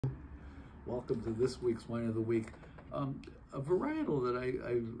Welcome to this week's Wine of the Week. A varietal that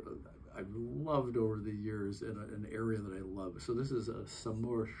I've loved over the years in an area that I love. So this is a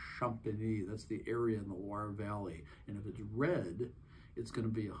Saumur Champigny. That's the area in the Loire Valley. And if it's red, it's going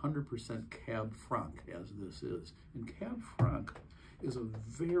to be 100% Cab Franc, as this is. And Cab Franc is a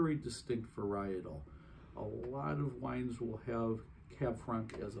very distinct varietal. A lot of wines will have Cab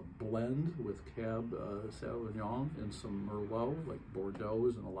Franc as a blend with Cab Sauvignon and some Merlot, like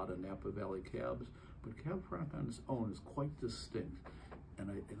Bordeaux and a lot of Napa Valley Cabs. But Cab Franc on its own is quite distinct, and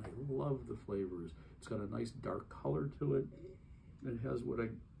I love the flavors. It's got a nice dark color to it. It has what I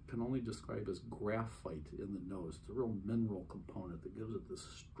can only describe as graphite in the nose. It's a real mineral component that gives it this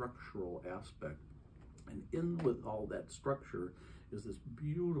structural aspect. And in with all that structure is this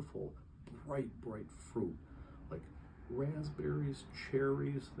beautiful, bright fruit, like raspberries,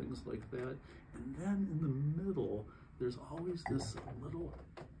 cherries, things like that. And then in the middle, there's always this little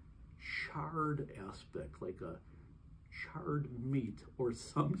charred aspect, like a charred meat, or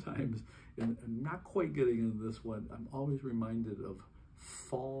sometimes, and I'm not quite getting into this one, I'm always reminded of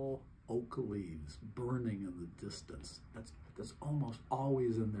fall oak leaves burning in the distance. That's almost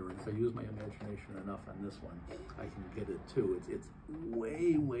always in there, and if I use my imagination enough on this one, I can get it too. It's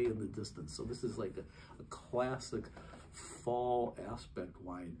way in the distance. So this is like a classic fall aspect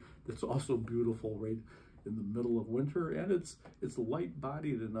wine that's also beautiful right in the middle of winter, and it's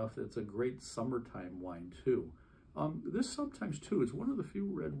light-bodied enough that it's a great summertime wine too. This sometimes too is one of the few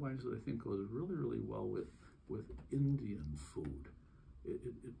red wines that I think goes really well with Indian food.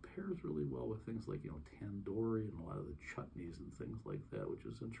 It pairs really well with things like, tandoori and a lot of the chutneys and things like that, which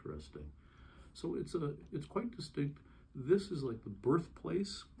is interesting. So it's quite distinct. This is like the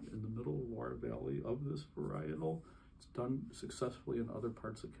birthplace in the middle of Loire Valley of this varietal. It's done successfully in other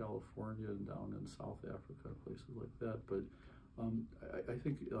parts of California and down in South Africa, places like that. But I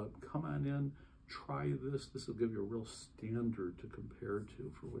think come on in, try this. This will give you a real standard to compare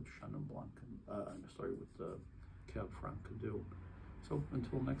to for what Chenin Blanc what Cab Franc can do. So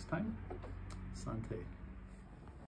until next time, Santé.